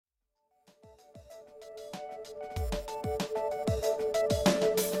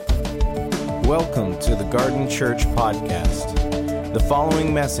Welcome to the Garden.church podcast. The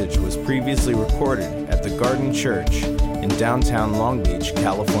following message was previously recorded at the Garden.church in downtown Long Beach,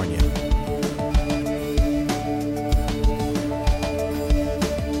 California.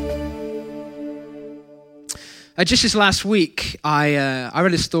 Just this last week, I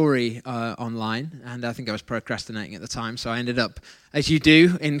read a story online, and I think I was procrastinating at the time, so I ended up, as you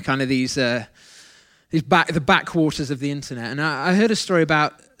do, in kind of the backwaters of the internet. And I heard a story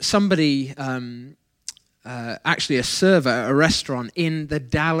about somebody, actually a server at a restaurant in the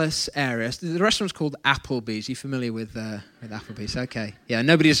Dallas area. The restaurant's called Applebee's. Are you familiar with Applebee's? Okay, yeah.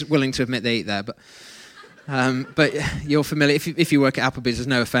 Nobody's willing to admit they eat there, but you're familiar. If you work at Applebee's, there's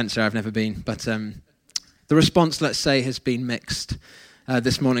no offense there. I've never been, but. The response, let's say, has been mixed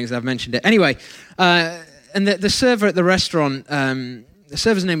this morning, as I've mentioned it. Anyway, and the server at the restaurant, the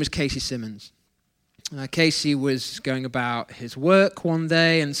server's name was Casey Simmons. Casey was going about his work one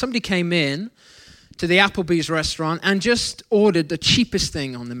day, and somebody came in to the Applebee's restaurant and just ordered the cheapest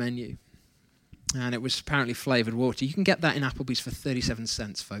thing on the menu. And it was apparently flavored water. You can get that in Applebee's for 37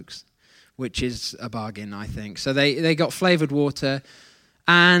 cents, folks, which is a bargain, I think. So they got flavored water,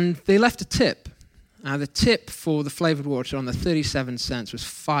 and they left a tip. The tip for the flavored water on the 37 cents was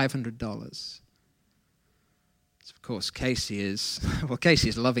 $500. So of course, Casey is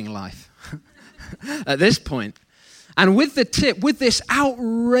loving life at this point. And with the tip, with this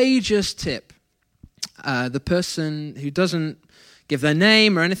outrageous tip, the person who doesn't give their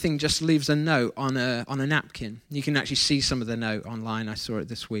name or anything just leaves a note on a napkin. You can actually see some of the note online. I saw it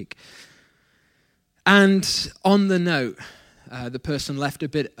this week. And on the note, the person left a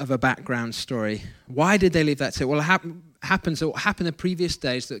bit of a background story. Why did they leave that tip? Well, what happened the previous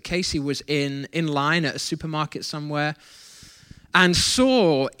days that Casey was in line at a supermarket somewhere and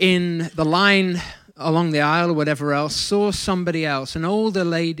saw in the line along the aisle or whatever else, saw somebody else, an older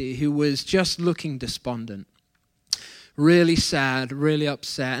lady who was just looking despondent, really sad, really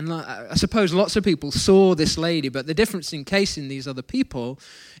upset. And I suppose lots of people saw this lady, but the difference in Casey and these other people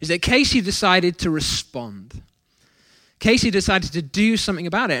is that Casey decided to respond. Casey decided to do something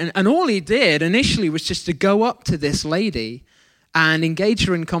about it. And all he did initially was just to go up to this lady and engage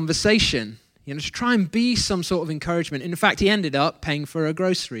her in conversation, to try and be some sort of encouragement. In fact, he ended up paying for her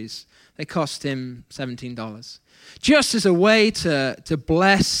groceries. They cost him $17. Just as a way to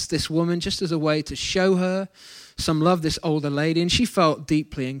bless this woman, just as a way to show her some love, this older lady, and she felt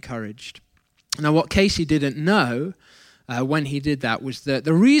deeply encouraged. Now, what Casey didn't know when he did that was that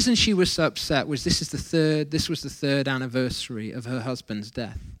the reason she was so upset was this was the third anniversary of her husband's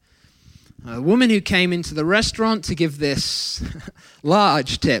death. A woman who came into the restaurant to give this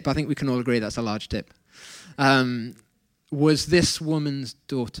large tip, I think we can all agree that's a large tip, was this woman's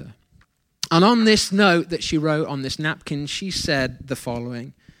daughter. And on this note that she wrote on this napkin, she said the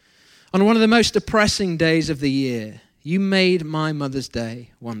following: "On one of the most depressing days of the year, you made my Mother's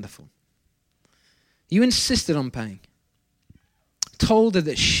Day wonderful. You insisted on paying. Told her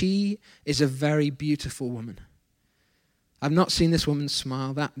that she is a very beautiful woman. I've not seen this woman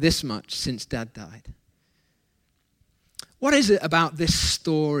smile this much since Dad died." What is it about this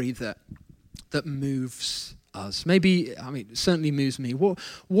story that moves us? It certainly moves me.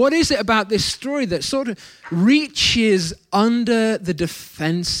 What is it about this story that sort of reaches under the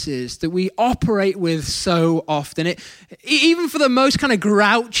defenses that we operate with so often? Even for the most kind of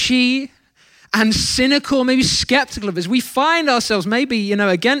grouchy and cynical, maybe skeptical of us, we find ourselves maybe,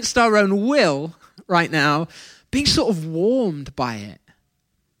 against our own will right now, being sort of warmed by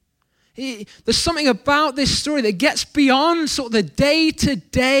it. There's something about this story that gets beyond sort of the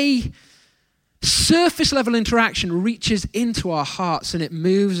day-to-day surface level interaction, reaches into our hearts, and it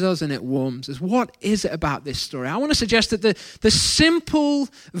moves us and it warms us. What is it about this story? I want to suggest that the simple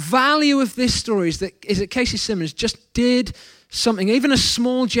value of this story is that Casey Simmons just did something, even a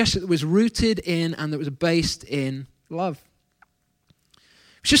small gesture that was rooted in and that was based in love.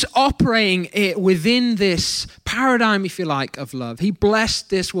 It's just operating it within this paradigm, if you like, of love. He blessed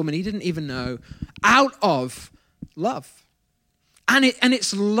this woman he didn't even know out of love. And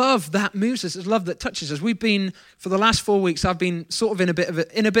it's love that moves us. It's love that touches us. We've been, for the last 4 weeks, I've been sort of in a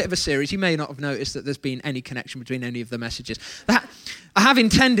bit of a series. You may not have noticed that there's been any connection between any of the messages. I have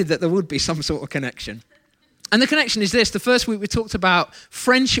intended that there would be some sort of connection. And the connection is this. The first week we talked about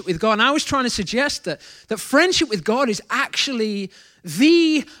friendship with God. And I was trying to suggest that friendship with God is actually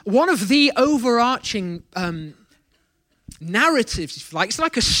one of the overarching narratives, if you like. It's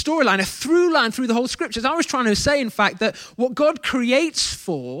like a storyline, a through line through the whole scriptures. I was trying to say, in fact, that what God creates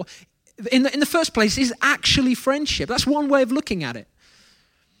for, in the first place, is actually friendship. That's one way of looking at it.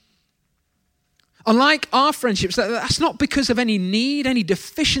 Unlike our friendships, that's not because of any need, any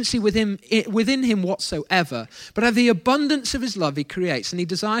deficiency within him whatsoever, but of the abundance of his love he creates, and he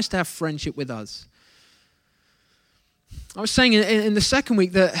desires to have friendship with us. I was saying in the second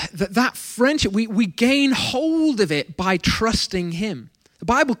week that friendship, we gain hold of it by trusting him. The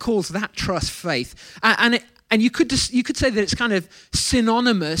Bible calls that trust faith. And you could say that it's kind of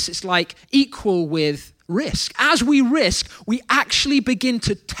synonymous, it's like equal with risk. As we risk, we actually begin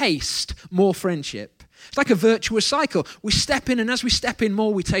to taste more friendship. It's like a virtuous cycle. We step in, and as we step in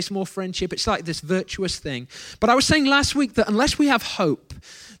more, we taste more friendship. It's like this virtuous thing. But I was saying last week that unless we have hope,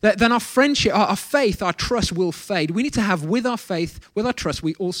 then our friendship, our faith, our trust will fade. We need to have with our faith, with our trust,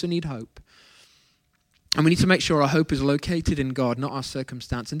 we also need hope. And we need to make sure our hope is located in God, not our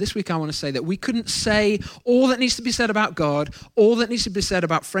circumstance. And this week I want to say that we couldn't say all that needs to be said about God, all that needs to be said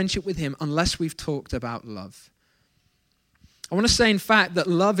about friendship with him, unless we've talked about love. I want to say, in fact, that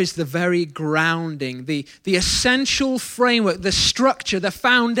love is the very grounding, the essential framework, the structure, the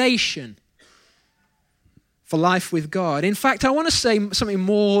foundation for life with God. In fact, I want to say something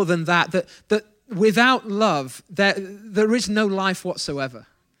more than that without love, there is no life whatsoever.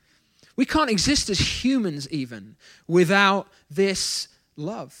 We can't exist as humans even without this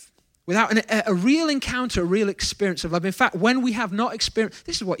love, without a real encounter, a real experience of love. In fact, when we have not experienced,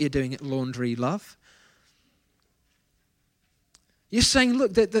 this is what you're doing at Laundry Love. You're saying,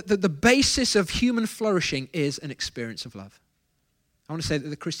 look, the basis of human flourishing is an experience of love. I want to say that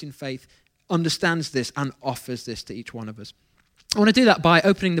the Christian faith understands this and offers this to each one of us. I want to do that by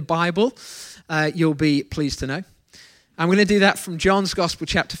opening the Bible. You'll be pleased to know. I'm going to do that from John's Gospel,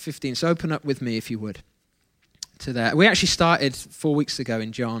 chapter 15. So open up with me, if you would, to there. We actually started 4 weeks ago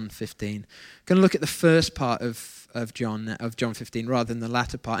in John 15. Going to look at the first part of John 15 rather than the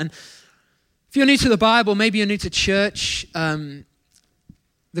latter part. And if you're new to the Bible, maybe you're new to church,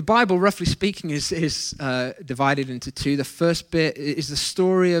 the Bible, roughly speaking, is divided into two. The first bit is the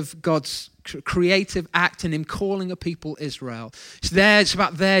story of God's creative act in him calling a people Israel. It's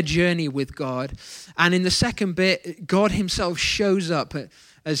about their journey with God. And in the second bit, God himself shows up,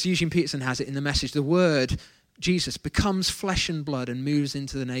 as Eugene Peterson has it in the message, the word, Jesus, becomes flesh and blood and moves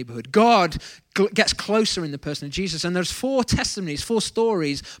into the neighborhood. God gets closer in the person of Jesus. And there's 4 testimonies, 4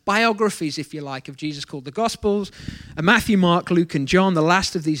 stories, biographies, if you like, of Jesus called the Gospels. Matthew, Mark, Luke, and John. The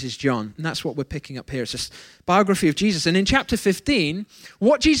last of these is John. And that's what we're picking up here. It's a biography of Jesus. And in chapter 15,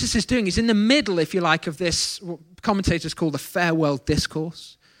 what Jesus is doing is in the middle, if you like, of this, what commentators call the farewell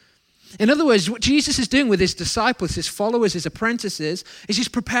discourse. In other words, what Jesus is doing with his disciples, his followers, his apprentices, is he's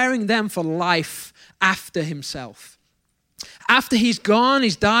preparing them for life after himself. After he's gone,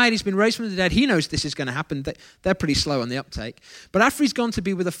 he's died, he's been raised from the dead, he knows this is going to happen. They're pretty slow on the uptake. But after he's gone to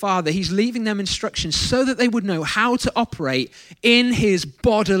be with the Father, he's leaving them instructions so that they would know how to operate in his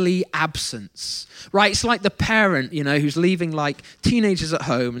bodily absence. Right? It's like the parent, who's leaving like teenagers at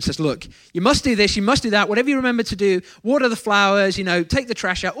home and says, look, you must do this, you must do that, whatever you remember to do, water the flowers, take the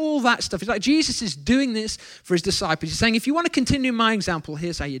trash out, all that stuff. It's like Jesus is doing this for his disciples. He's saying, if you want to continue my example,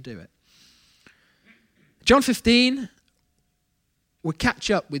 here's how you do it. John 15, we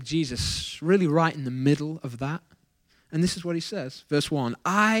catch up with Jesus really right in the middle of that. And this is what he says. Verse 1,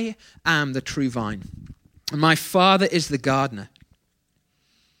 I am the true vine, and my Father is the gardener.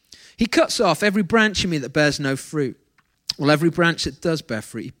 He cuts off every branch in me that bears no fruit. Well, every branch that does bear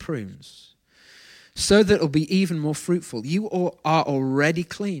fruit, he prunes, so that it will be even more fruitful. You are already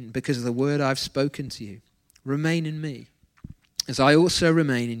clean because of the word I've spoken to you. Remain in me, as I also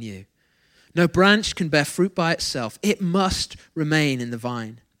remain in you. No branch can bear fruit by itself. It must remain in the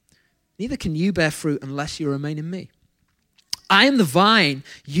vine. Neither can you bear fruit unless you remain in me. I am the vine,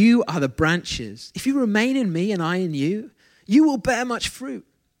 you are the branches. If you remain in me and I in you, you will bear much fruit.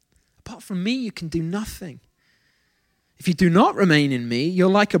 Apart from me, you can do nothing. If you do not remain in me, you're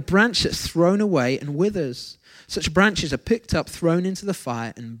like a branch that's thrown away and withers. Such branches are picked up, thrown into the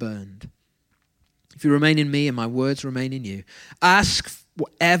fire, and burned. If you remain in me and my words remain in you, ask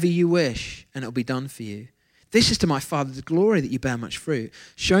whatever you wish, and it'll be done for you. This is to my Father's glory that you bear much fruit,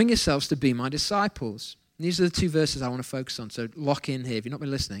 showing yourselves to be my disciples. And these are the 2 verses I want to focus on, so lock in here. If you've not been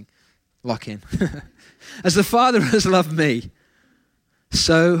listening, lock in. As the Father has loved me,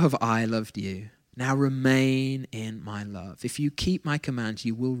 so have I loved you. Now remain in my love. If you keep my commands,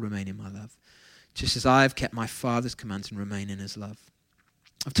 you will remain in my love, just as I have kept my Father's commands and remain in his love.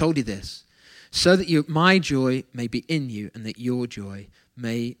 I've told you this, so that my joy may be in you and that your joy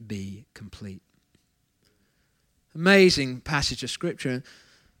may be complete. Amazing passage of scripture.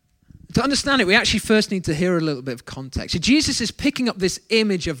 To understand it, we actually first need to hear a little bit of context. So Jesus is picking up this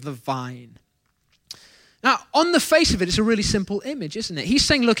image of the vine. Now, on the face of it, it's a really simple image, isn't it? He's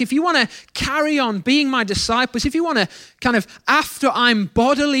saying, look, if you want to carry on being my disciples, if you want to kind of, after I'm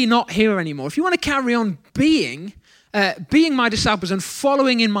bodily not here anymore, if you want to carry on being my disciples and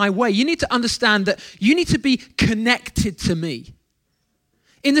following in my way, you need to understand that you need to be connected to me.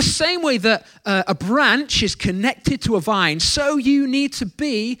 In the same way that a branch is connected to a vine, so you need to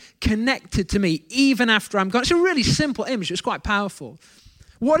be connected to me even after I'm gone. It's a really simple image. It's quite powerful.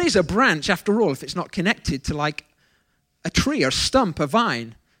 What is a branch, after all, if it's not connected to like a tree or a stump, a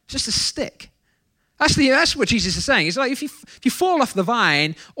vine? It's just a stick. That's what Jesus is saying. It's like if you fall off the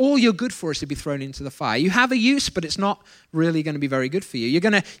vine, all you're good for is to be thrown into the fire. You have a use, but it's not really going to be very good for you. You're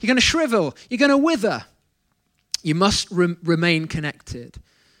going to shrivel. You're going to wither. You must remain connected.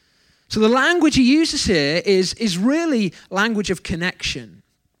 So the language he uses here is really language of connection.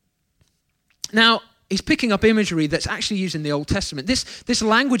 Now, he's picking up imagery that's actually used in the Old Testament. This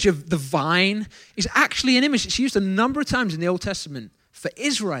language of the vine is actually an image that's used a number of times in the Old Testament for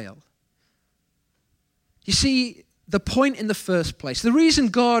Israel. You see, the point in the first place, the reason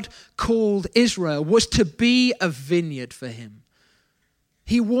God called Israel was to be a vineyard for him.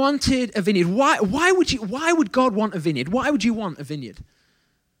 He wanted a vineyard. Why would God want a vineyard? Why would you want a vineyard?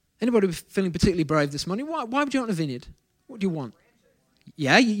 Anybody feeling particularly brave this morning? Why would you want a vineyard? What do you want?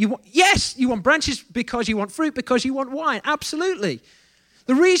 Yeah, you want branches because you want fruit, because you want wine. Absolutely.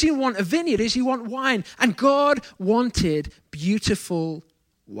 The reason you want a vineyard is you want wine. And God wanted beautiful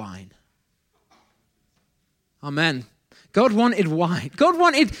wine. Amen. God wanted wine. God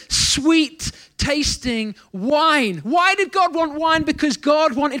wanted sweet tasting wine. Why did God want wine? Because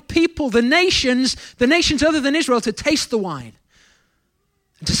God wanted people, the nations other than Israel, to taste the wine.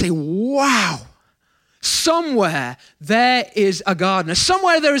 And to say, wow, somewhere there is a gardener.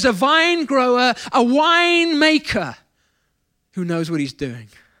 Somewhere there is a vine grower, a wine maker who knows what he's doing.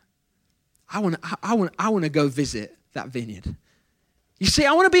 I want to go visit that vineyard. You see,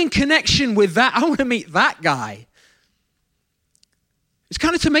 I want to be in connection with that. I want to meet that guy. It's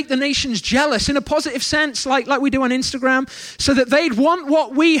kind of to make the nations jealous in a positive sense, like we do on Instagram, so that they'd want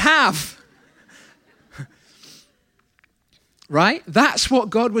what we have. Right? That's what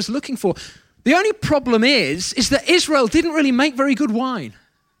God was looking for. The only problem is that Israel didn't really make very good wine.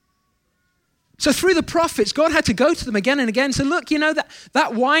 So through the prophets, God had to go to them again and again and say, look, you know,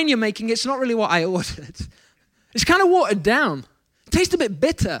 that wine you're making, it's not really what I ordered. It's kind of watered down. It tastes a bit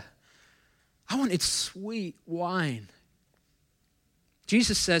bitter. I wanted sweet wine.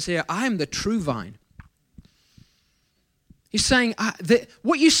 Jesus says here, I am the true vine. He's saying,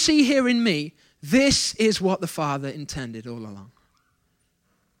 what you see here in me, this is what the Father intended all along.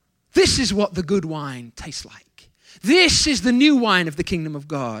 This is what the good wine tastes like. This is the new wine of the kingdom of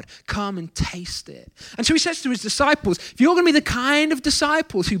God. Come and taste it. And so he says to his disciples, if you're going to be the kind of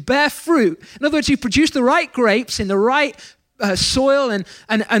disciples who bear fruit, in other words, who produce the right grapes in the right soil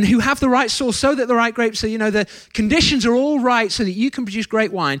and who have the right soil so that the right grapes, so the conditions are all right so that you can produce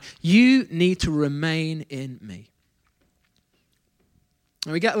great wine, you need to remain in me.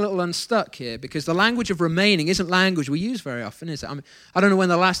 And we get a little unstuck here because the language of remaining isn't language we use very often, is it? I don't know when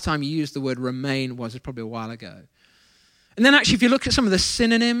the last time you used the word remain was. It's probably a while ago. And then actually, if you look at some of the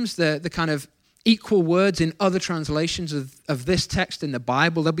synonyms, the kind of equal words in other translations of this text in the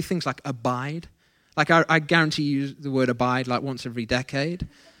Bible, there'll be things like abide. Like I guarantee you use the word abide like once every decade.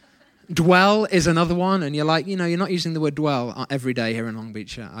 Dwell is another one, and you're like, you're not using the word dwell every day here in Long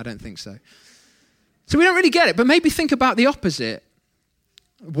Beach. I don't think so. So we don't really get it, but maybe think about the opposite.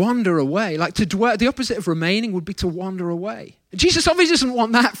 Wander away. Like to dwell, the opposite of remaining would be to wander away. Jesus obviously doesn't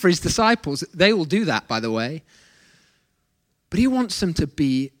want that for his disciples. They will do that, by the way. But he wants them to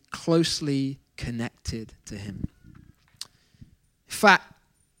be closely connected to him. In fact,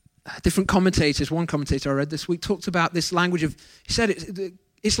 different commentators, one commentator I read this week talked about this language of, he said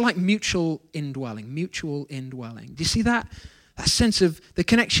it's like mutual indwelling. Do you see that? That sense of the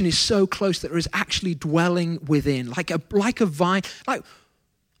connection is so close that there is actually dwelling within, like a vine. Like,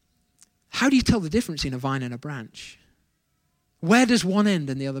 how do you tell the difference in a vine and a branch? Where does one end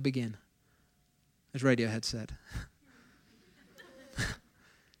and the other begin? As Radiohead said.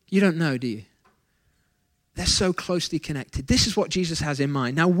 You don't know, do you? They're so closely connected. This is what Jesus has in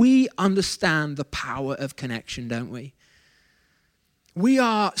mind. Now, we understand the power of connection, don't we? We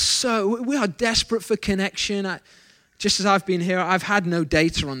are desperate for connection. Just as I've been here, I've had no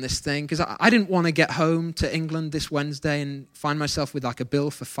data on this thing because I didn't want to get home to England this Wednesday and find myself with like a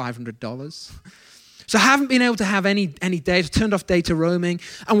bill for $500. So I haven't been able to have any data, turned off data roaming.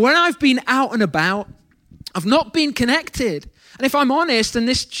 And when I've been out and about, I've not been connected. And if I'm honest, and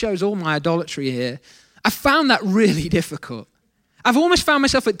this shows all my idolatry here, I found that really difficult. I've almost found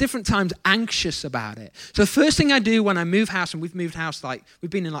myself at different times anxious about it. So the first thing I do when I move house, and we've moved house, we've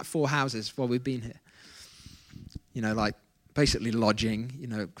been in 4 houses while we've been here. Basically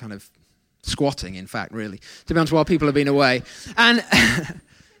lodging, kind of squatting, in fact, really, to be honest, while people have been away. And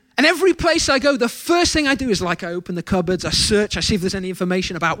and every place I go, the first thing I do is I open the cupboards, I search, I see if there's any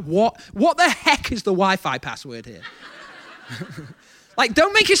information about what the heck is the Wi-Fi password here?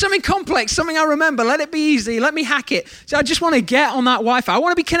 Don't make it something complex, something I remember. Let it be easy. Let me hack it. So I just want to get on that Wi-Fi. I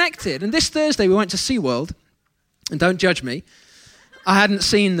want to be connected. And this Thursday we went to SeaWorld. And don't judge me. I hadn't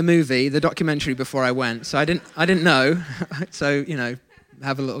seen the documentary before I went. So I didn't know. So,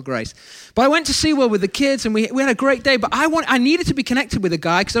 have a little grace. But I went to SeaWorld with the kids and we had a great day. But I needed to be connected with a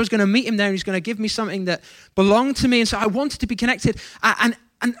guy because I was going to meet him there and he's going to give me something that belonged to me. And so I wanted to be connected. And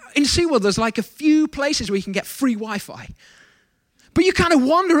in SeaWorld there's a few places where you can get free Wi-Fi. But you kind of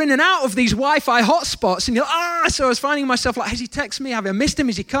wander in and out of these Wi-Fi hotspots and you're so I was finding myself has he texted me? Have I missed him?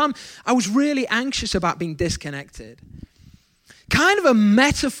 Has he come? I was really anxious about being disconnected. Kind of a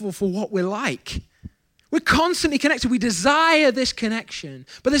metaphor for what we're like. We're constantly connected. We desire this connection.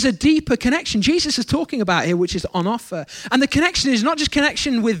 But there's a deeper connection Jesus is talking about here, which is on offer. And the connection is not just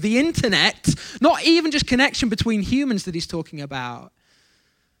connection with the internet, not even just connection between humans that he's talking about.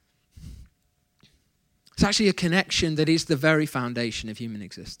 It's actually a connection that is the very foundation of human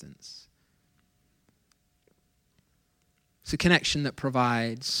existence. It's a connection that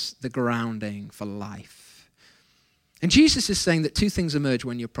provides the grounding for life. And Jesus is saying that 2 things emerge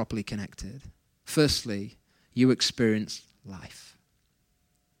when you're properly connected. Firstly, you experience life.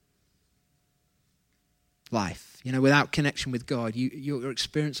 Life. Without connection with God, your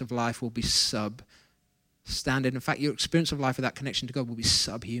experience of life will be substandard. In fact, your experience of life without connection to God will be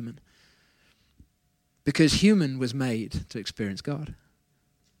subhuman. Because human was made to experience God.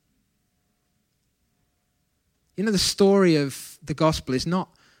 The story of the gospel is not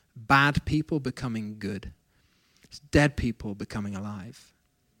bad people becoming good. It's dead people becoming alive.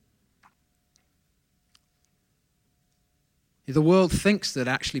 The world thinks that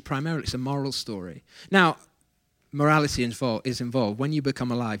actually primarily it's a moral story. Now, morality is involved. When you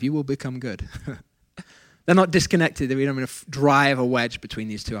become alive, you will become good. They're not disconnected. We don't want to drive a wedge between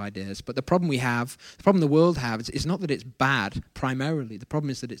these 2 ideas. But the problem the world has is not that it's bad primarily. The problem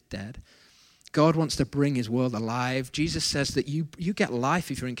is that it's dead. God wants to bring his world alive. Jesus says that you get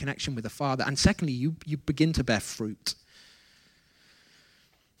life if you're in connection with the Father. And secondly, you begin to bear fruit.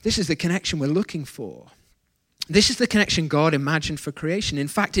 This is the connection we're looking for. This is the connection God imagined for creation. In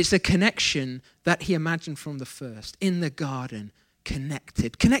fact, it's the connection that he imagined from the first. In the garden,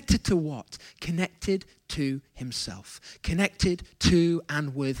 connected. Connected to what? Connected to himself. Connected to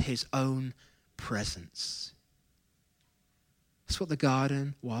and with his own presence. That's what the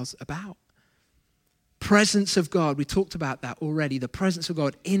garden was about. Presence of God. We talked about that already. The presence of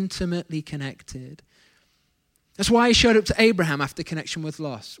God, intimately connected. That's why he showed up to Abraham after connection was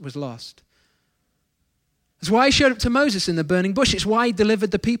lost. That's why he showed up to Moses in the burning bush. It's why he delivered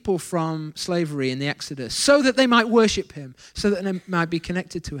the people from slavery in the Exodus, so that they might worship him, so that they might be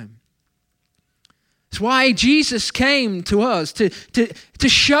connected to him. It's why Jesus came to us, to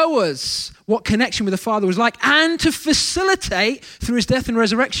show us what connection with the Father was like, and to facilitate, through his death and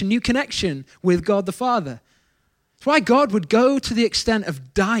resurrection, new connection with God the Father. It's why God would go to the extent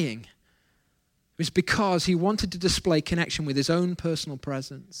of dying. It was because he wanted to display connection with his own personal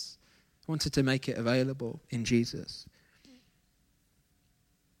presence. Wanted to make it available in Jesus.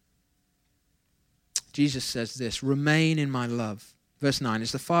 Jesus says this, remain in my love. Verse 9,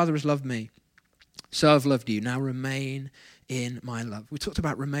 as the Father has loved me, so I've loved you. Now remain in my love. We talked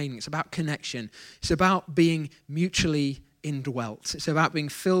about remaining. It's about connection. It's about being mutually indwelt. It's about being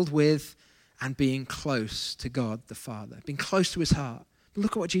filled with and being close to God the Father, being close to his heart. But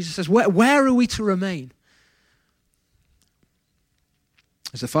look at what Jesus says. Where are we to remain?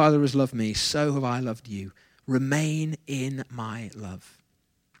 As the Father has loved me, so have I loved you. Remain in my love.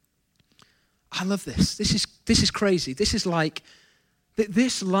 I love this. This is crazy. This is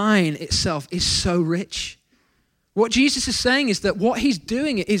this line itself is so rich. What Jesus is saying is that what he's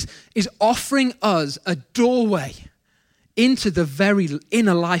doing is offering us a doorway into the very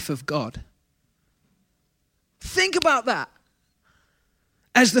inner life of God. Think about that.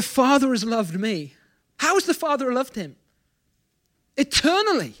 As the Father has loved me. How has the Father loved him?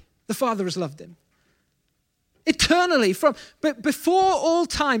 Eternally, the Father has loved him. Eternally, but before all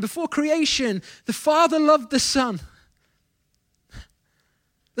time, before creation, the Father loved the Son.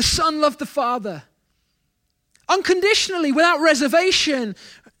 The Son loved the Father. Unconditionally, without reservation,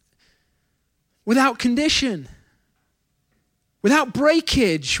 without condition, without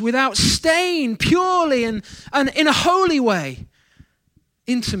breakage, without stain, purely and in a holy way.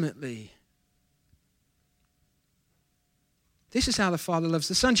 intimately. This is how the Father loves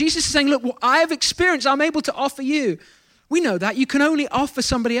the Son. Jesus is saying, look, what I have experienced, I'm able to offer you. We know that. You can only offer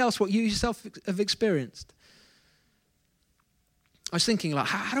somebody else what you yourself have experienced. I was thinking, like,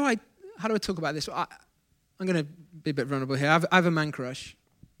 how do I talk about this? I'm going to be a bit vulnerable here. I have a man crush.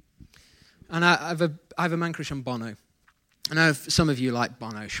 And I have a man crush on Bono. I know some of you like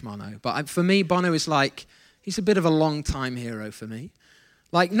Bono, Schmono. But for me, Bono is like, he's a bit of a long-time hero for me.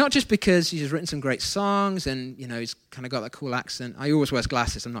 Like, not just because he's written some great songs and, he's kind of got that cool accent. He always wears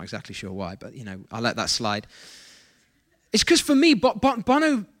glasses. I'm not exactly sure why, but, I'll let that slide. It's because for me,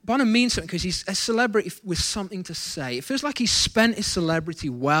 Bono means something because he's a celebrity with something to say. It feels like he's spent his celebrity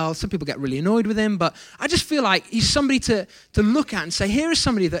well. Some people get really annoyed with him, but I just feel like he's somebody to look at and say, here is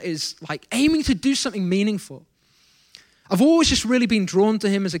somebody that is like aiming to do something meaningful. I've always just really been drawn to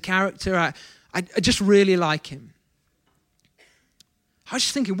him as a character. I just really like him. I was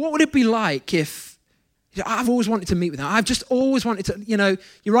just thinking, what would it be like if, I've always wanted to meet with him. I've just always wanted to,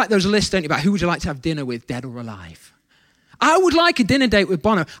 you write those lists, don't you, about who would you like to have dinner with, dead or alive. I would like a dinner date with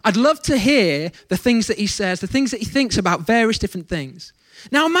Bono. I'd love to hear the things that he says, the things that he thinks about various different things.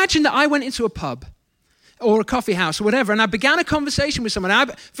 Now imagine that I went into a pub or a coffee house or whatever, and I began a conversation with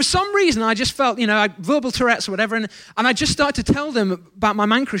someone. For some reason, I just felt, verbal Tourette's or whatever, and I just started to tell them about my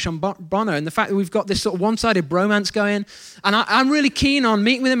man crush on Bono and the fact that we've got this sort of one-sided bromance going, and I'm really keen on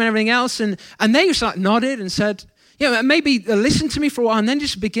meeting with him and everything else, and they just like nodded and said, maybe listen to me for a while, and then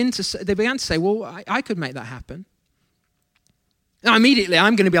just began to say, well, I could make that happen. Now, immediately,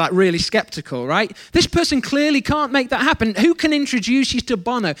 I'm going to be like really skeptical, right? This person clearly can't make that happen. Who can introduce you to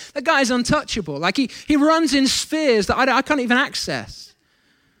Bono? That guy is untouchable. Like he runs in spheres that I can't even access.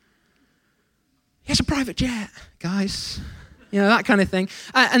 He has a private jet, guys. That kind of thing.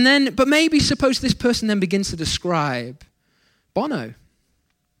 But maybe suppose this person then begins to describe Bono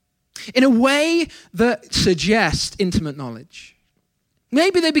in a way that suggests intimate knowledge.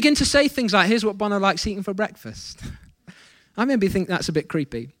 Maybe they begin to say things like, here's what Bono likes eating for breakfast. I maybe think that's a bit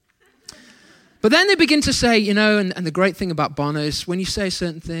creepy. But then they begin to say, and the great thing about Bono is when you say a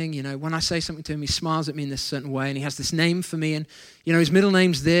certain thing, when I say something to him, he smiles at me in this certain way, and he has this name for me, and, his middle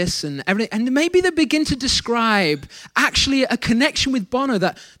name's this, and everything. And maybe they begin to describe actually a connection with Bono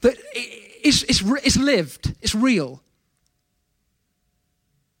that is lived, it's real.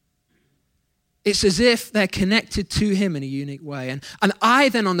 It's as if they're connected to him in a unique way. And I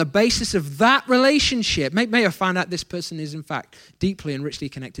then, on the basis of that relationship, may I find out this person is in fact deeply and richly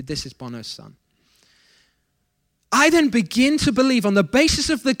connected. This is Bono's son. I then begin to believe on the basis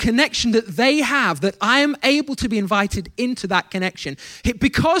of the connection that they have, that I am able to be invited into that connection.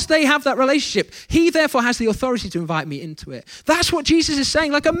 Because they have that relationship, he therefore has the authority to invite me into it. That's what Jesus is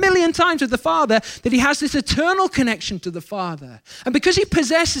saying like a million times with the Father, that he has this eternal connection to the Father. And because he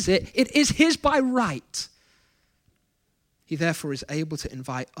possesses it, it is his by right. He therefore is able to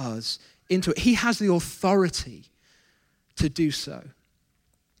invite us into it. He has the authority to do so.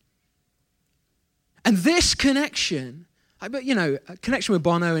 And this connection, a connection with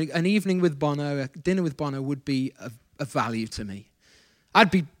Bono, an evening with Bono, a dinner with Bono would be of value to me. I'd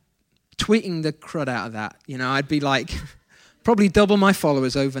be tweeting the crud out of that. I'd be like, probably double my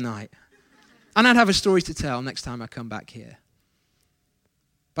followers overnight. And I'd have a story to tell next time I come back here.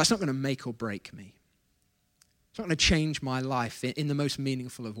 But it's not going to make or break me. It's not going to change my life in the most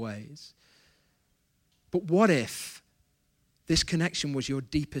meaningful of ways. But what if this connection was your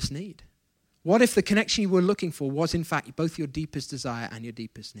deepest need? What if the connection you were looking for was in fact both your deepest desire and your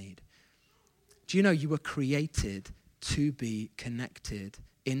deepest need? Do you know you were created to be connected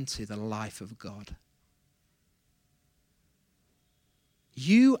into the life of God?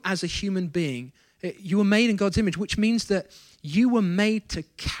 You as a human being, you were made in God's image, which means that you were made to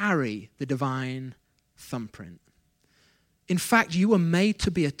carry the divine thumbprint. In fact, you were made to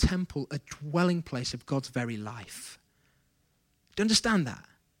be a temple, a dwelling place of God's very life. Do you understand that?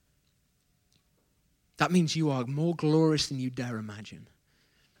 That means you are more glorious than you dare imagine.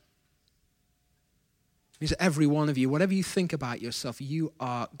 It means that every one of you, whatever you think about yourself, you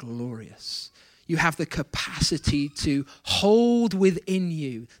are glorious. You have the capacity to hold within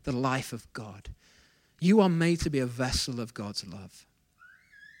you the life of God. You are made to be a vessel of God's love.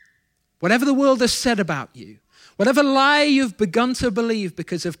 Whatever the world has said about you, whatever lie you've begun to believe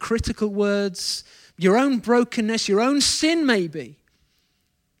because of critical words, your own brokenness, your own sin maybe,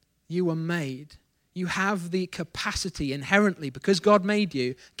 you were made. You have the capacity inherently, because God made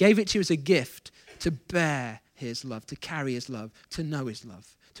you, gave it to you as a gift, to bear his love, to carry his love, to know his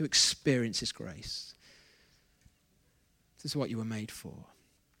love, to experience his grace. This is what you were made for.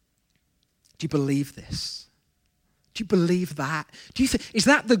 Do you believe this? Do you believe that? Is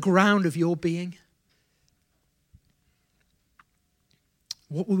that the ground of your being?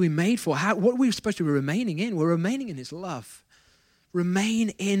 What were we made for? What are we supposed to be remaining in? We're remaining in his love. Remain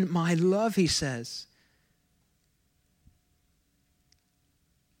in my love, he says.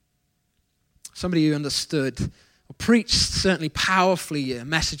 Somebody who understood or preached certainly powerfully a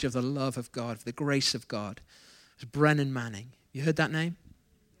message of the love of God, of the grace of God, was Brennan Manning. You heard that name?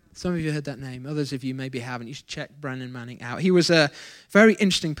 Some of you heard that name. Others of you maybe haven't. You should check Brennan Manning out. He was a very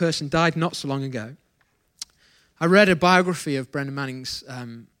interesting person, died not so long ago. I read a biography of Brennan Manning's,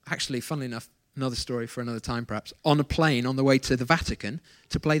 actually, funnily enough, another story for another time perhaps, on a plane on the way to the Vatican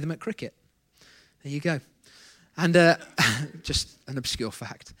to play them at cricket. There you go. And just an obscure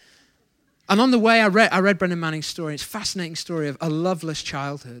fact. And on the way, I read Brennan Manning's story. It's a fascinating story of a loveless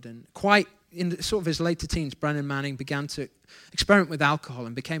childhood. And quite in sort of his later teens, Brennan Manning began to experiment with alcohol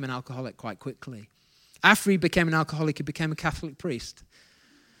and became an alcoholic quite quickly. After he became an alcoholic, he became a Catholic priest.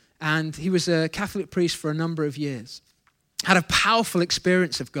 And he was a Catholic priest for a number of years. Had a powerful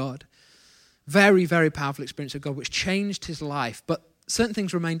experience of God. Very, very powerful experience of God, which changed his life. But certain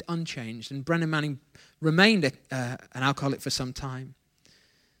things remained unchanged. And Brennan Manning remained an alcoholic for some time.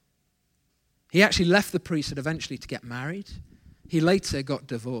 He actually left the priesthood eventually to get married. He later got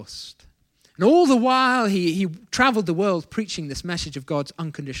divorced. And all the while, he traveled the world preaching this message of God's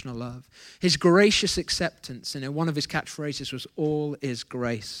unconditional love. His gracious acceptance, and one of his catchphrases was, all is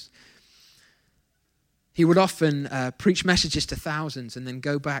grace. He would often preach messages to thousands and then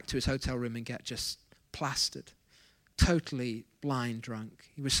go back to his hotel room and get just plastered, totally blind drunk.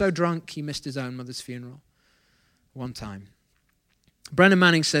 He was so drunk, he missed his own mother's funeral one time. Brennan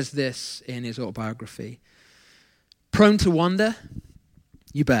Manning says this in his autobiography. Prone to wander?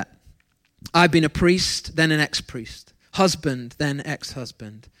 You bet. I've been a priest, then an ex-priest. Husband, then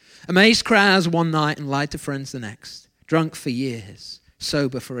ex-husband. Amazed crowds one night and lied to friends the next. Drunk for years,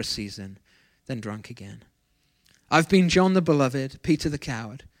 sober for a season, then drunk again. I've been John the Beloved, Peter the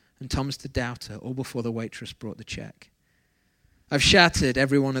Coward, and Thomas the Doubter, all before the waitress brought the check. I've shattered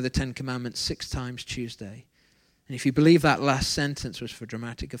every one of the 10 Commandments 6 times Tuesday. And if you believe that last sentence was for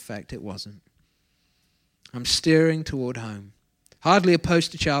dramatic effect, it wasn't. I'm steering toward home. Hardly a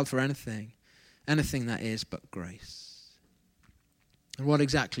poster child for anything that is but grace. And what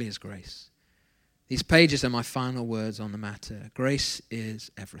exactly is grace? These pages are my final words on the matter. Grace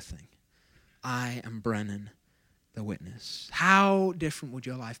is everything. I am Brennan, the witness. How different would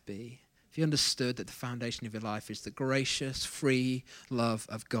your life be if you understood that the foundation of your life is the gracious, free love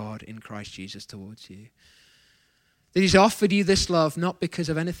of God in Christ Jesus towards you? That he's offered you this love not because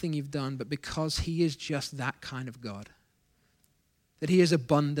of anything you've done, but because he is just that kind of God. That he is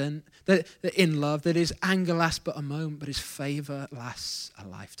abundant, that in love, that his anger lasts but a moment, but his favor lasts a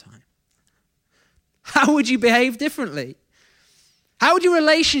lifetime. How would you behave differently? How would your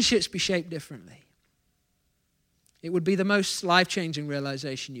relationships be shaped differently? It would be the most life-changing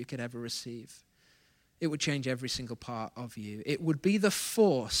realization you could ever receive. It would change every single part of you. It would be the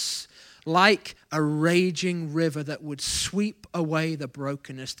force, like a raging river, that would sweep away the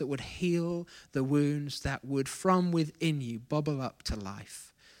brokenness, that would heal the wounds, that would from within you bubble up to life.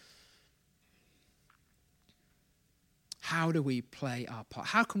 How do we play our part?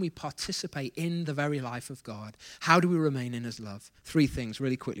 How can we participate in the very life of God? How do we remain in his love? 3 things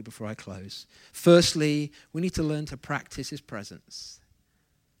really quickly before I close. Firstly, we need to learn to practice his presence.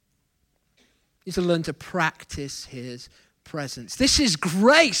 We need to learn to practice his presence. This is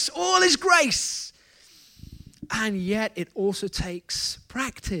grace. All is grace. And yet it also takes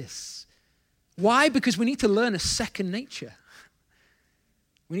practice. Why? Because we need to learn a second nature.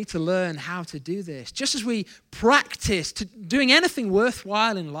 We need to learn how to do this. Just as we practice doing anything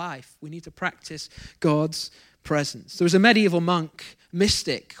worthwhile in life, we need to practice God's presence. There was a medieval monk,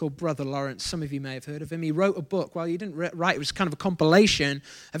 mystic, called Brother Lawrence. Some of you may have heard of him. He wrote a book. Well, he didn't write. It was kind of a compilation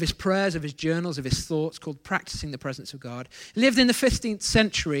of his prayers, of his journals, of his thoughts, called Practicing the Presence of God. He lived in the 15th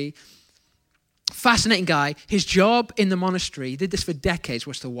century. Fascinating guy. His job in the monastery, he did this for decades,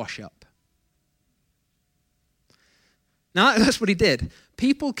 was to wash up. Now, that's what he did.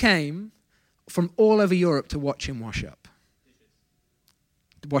 People came from all over Europe to watch him wash up.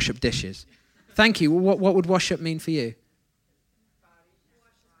 Wash up dishes. Thank you. What would wash up mean for you?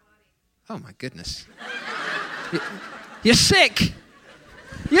 Oh, my goodness. You're sick.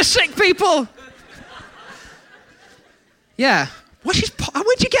 You're sick, people. Yeah. Where'd you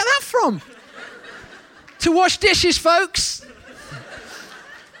get that from? To wash dishes, folks.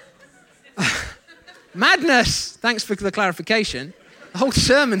 Madness. Thanks for the clarification. The whole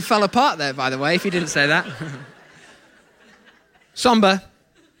sermon fell apart there, by the way, if you didn't say that. Somber.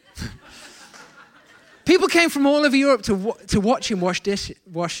 People came from all over Europe to watch him wash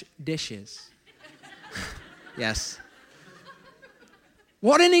dishes. Yes.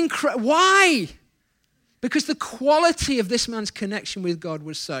 What an why? Because the quality of this man's connection with God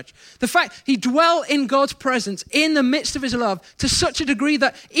was such. The fact he dwelt in God's presence in the midst of his love to such a degree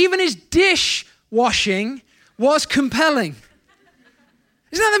that even his dish washing was compelling.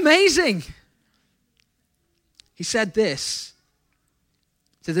 Isn't that amazing? He said this,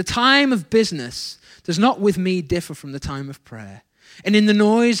 so the time of business does not with me differ from the time of prayer. And in the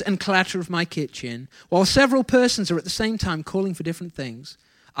noise and clatter of my kitchen, while several persons are at the same time calling for different things,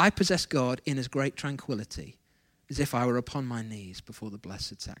 I possess God in as great tranquility as if I were upon my knees before the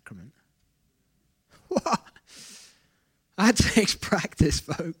blessed sacrament. What? That takes practice,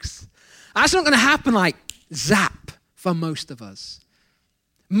 folks. That's not going to happen like zap for most of us.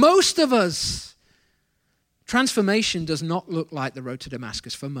 Most of us, transformation does not look like the road to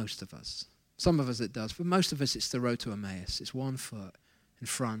Damascus for most of us. Some of us it does. For most of us, it's the road to Emmaus. It's one foot in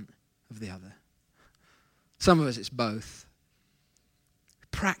front of the other. Some of us, it's both.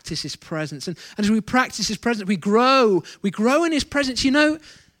 Practice his presence. And as we practice his presence, we grow. We grow in his presence. You know,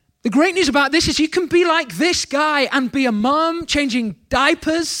 the great news about this is you can be like this guy and be a mom changing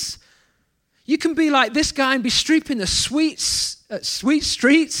diapers. You can be like this guy and be sweeping the sweet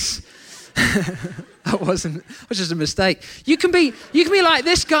streets. That was just a mistake. You can be like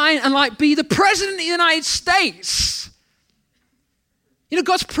this guy and like be the president of the United States. You know,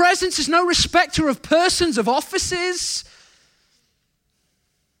 God's presence is no respecter of persons, of offices.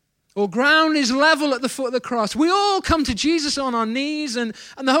 Or ground is level at the foot of the cross. We all come to Jesus on our knees and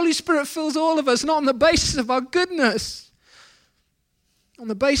the Holy Spirit fills all of us, not on the basis of our goodness, on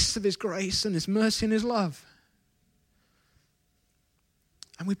the basis of his grace and his mercy and his love.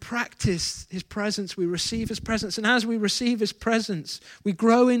 And we practice his presence, we receive his presence, and as we receive his presence, we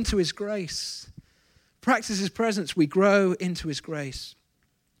grow into his grace. Practice his presence, we grow into his grace.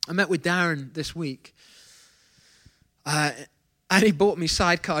 I met with Darren this week. And he bought me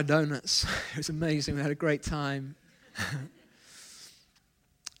sidecar donuts. It was amazing. We had a great time.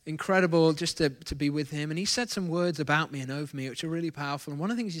 Incredible just to be with him. And he said some words about me and over me, which are really powerful. And one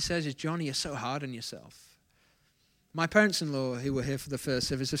of the things he says is, Johnny, you're so hard on yourself. My parents-in-law, who were here for the first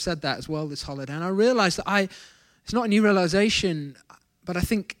service, have said that as well this holiday. And I realized that it's not a new realization, but I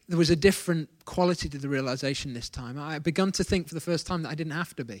think there was a different quality to the realization this time. I had begun to think for the first time that I didn't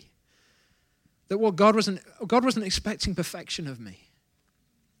have to be. That God wasn't expecting perfection of me.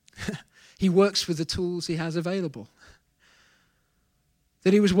 He works with the tools he has available.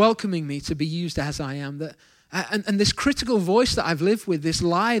 That he was welcoming me to be used as I am. And this critical voice that I've lived with, this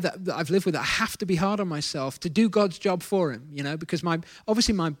lie that I've lived with, that I have to be hard on myself to do God's job for him, you know, because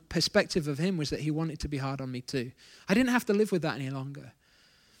obviously my perspective of him was that he wanted to be hard on me too. I didn't have to live with that any longer.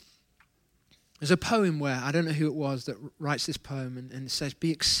 There's a poem where, I don't know who it was that writes this poem, and it says,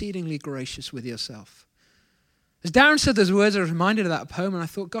 be exceedingly gracious with yourself. As Darren said those words, I was reminded of that poem, and I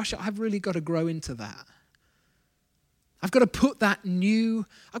thought, gosh, I've really got to grow into that. I've got to put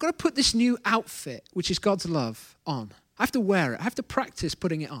this new outfit, which is God's love, on. I have to wear it. I have to practice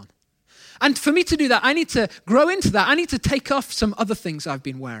putting it on. And for me to do that, I need to grow into that. I need to take off some other things I've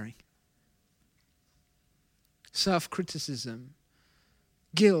been wearing. Self-criticism,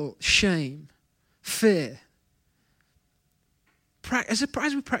 guilt, shame, fear. As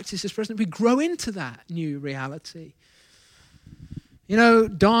we practice this present, we grow into that new reality. You know,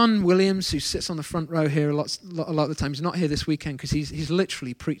 Don Williams, who sits on the front row here a lot of the time, he's not here this weekend because he's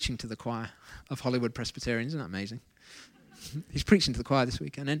literally preaching to the choir of Hollywood Presbyterians. Isn't that amazing? He's preaching to the choir this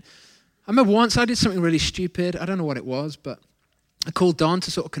weekend. And I remember once I did something really stupid. I don't know what it was, but I called Don to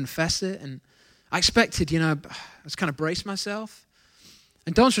sort of confess it. And I expected, I was kind of brace myself.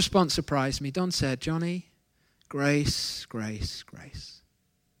 And Don's response surprised me. Don said, Johnny, grace, grace, grace.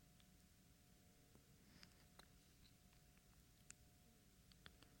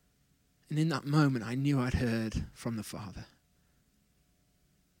 And in that moment, I knew I'd heard from the Father.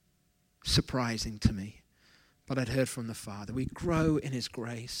 Surprising to me, but I'd heard from the Father. We grow in his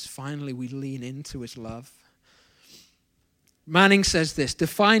grace. Finally, we lean into his love. Manning says this,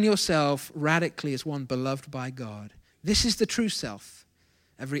 define yourself radically as one beloved by God. This is the true self.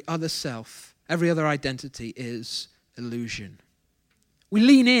 Every other identity is illusion. We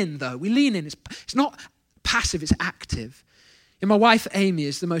lean in, though. We lean in. It's not passive, it's active. And my wife, Amy,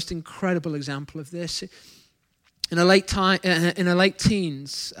 is the most incredible example of this. In her late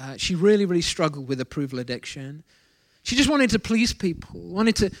teens, she really, really struggled with approval addiction. She just wanted to please people,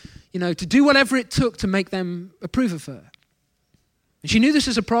 wanted to do whatever it took to make them approve of her. And she knew this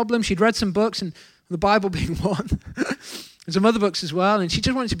was a problem. She'd read some books, and the Bible being one. And some other books as well, and she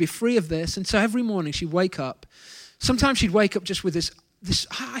just wanted to be free of this. And so every morning she'd wake up. Sometimes she'd wake up just with this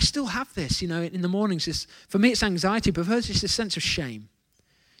I still have this, in the mornings. For me it's anxiety, but for her it's just this sense of shame.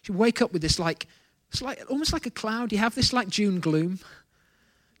 She'd wake up with this it's like almost like a cloud. You have this like June gloom,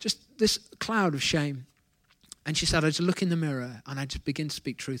 just this cloud of shame. And she said, I just look in the mirror and I just begin to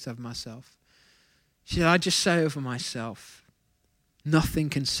speak truth over myself. She said, I just say over myself, nothing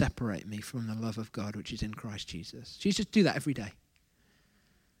can separate me from the love of God which is in Christ Jesus. She just do that every day.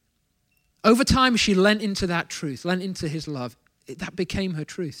 Over time, she lent into that truth, lent into his love. That became her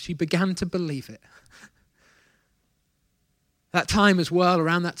truth. She began to believe it. That time as well,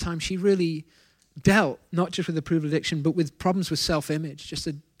 around that time, she really dealt not just with approval addiction, but with problems with self-image, just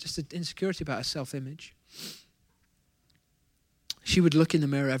an insecurity about her self-image. She would look in the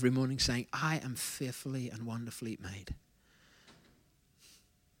mirror every morning saying, I am fearfully and wonderfully made.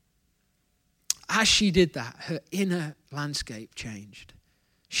 As she did that, her inner landscape changed.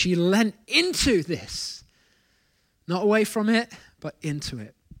 She lent into this, not away from it, but into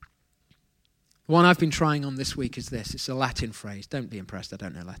it. The one I've been trying on this week is this. It's a Latin phrase. Don't be impressed, I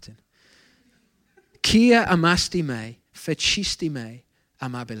don't know Latin. Quia amasti me, fecisti me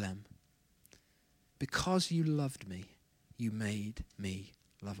amabilem. Because you loved me, you made me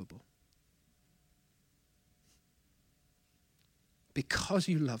lovable. Because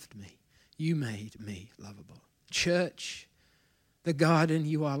you loved me, you made me lovable. Church, the garden,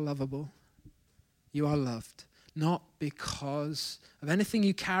 you are lovable. You are loved. Not because of anything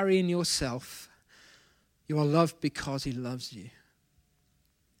you carry in yourself. You are loved because he loves you.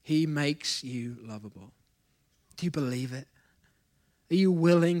 He makes you lovable. Do you believe it? Are you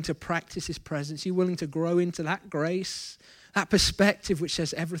willing to practice his presence? Are you willing to grow into that grace, that perspective which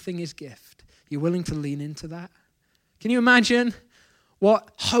says everything is gift? Are you willing to lean into that? Can you imagine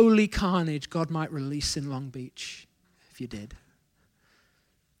what holy carnage God might release in Long Beach if you did?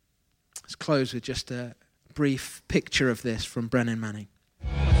 Let's close with just a brief picture of this from Brennan Manning.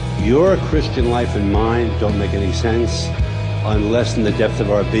 Your Christian life and mine don't make any sense unless in the depth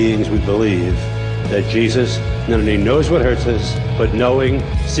of our beings we believe that Jesus not only knows what hurts us, but knowing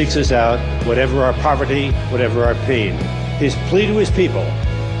seeks us out, whatever our poverty, whatever our pain. His plea to his people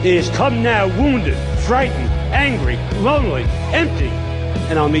is, come now wounded, frightened, angry, lonely, empty,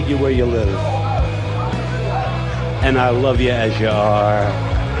 and I'll meet you where you live. And I love you as you are,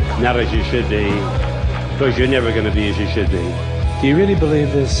 not as you should be, because you're never going to be as you should be. Do you really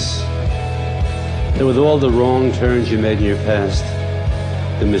believe this? That with all the wrong turns you made in your past,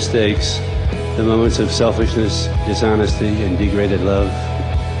 the mistakes, the moments of selfishness, dishonesty, and degraded love,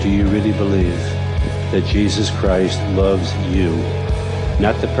 do you really believe that Jesus Christ loves you?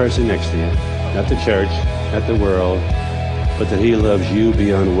 Not the person next to you, not the church, not the world, but that he loves you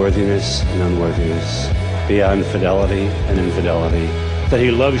beyond worthiness and unworthiness, beyond fidelity and infidelity. That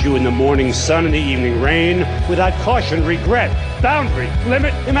he loves you in the morning sun and the evening rain, without caution, regret, boundary,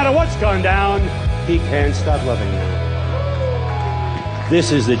 limit, no matter what's gone down, he can't stop loving you.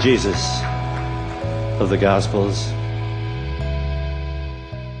 This is the Jesus of the Gospels.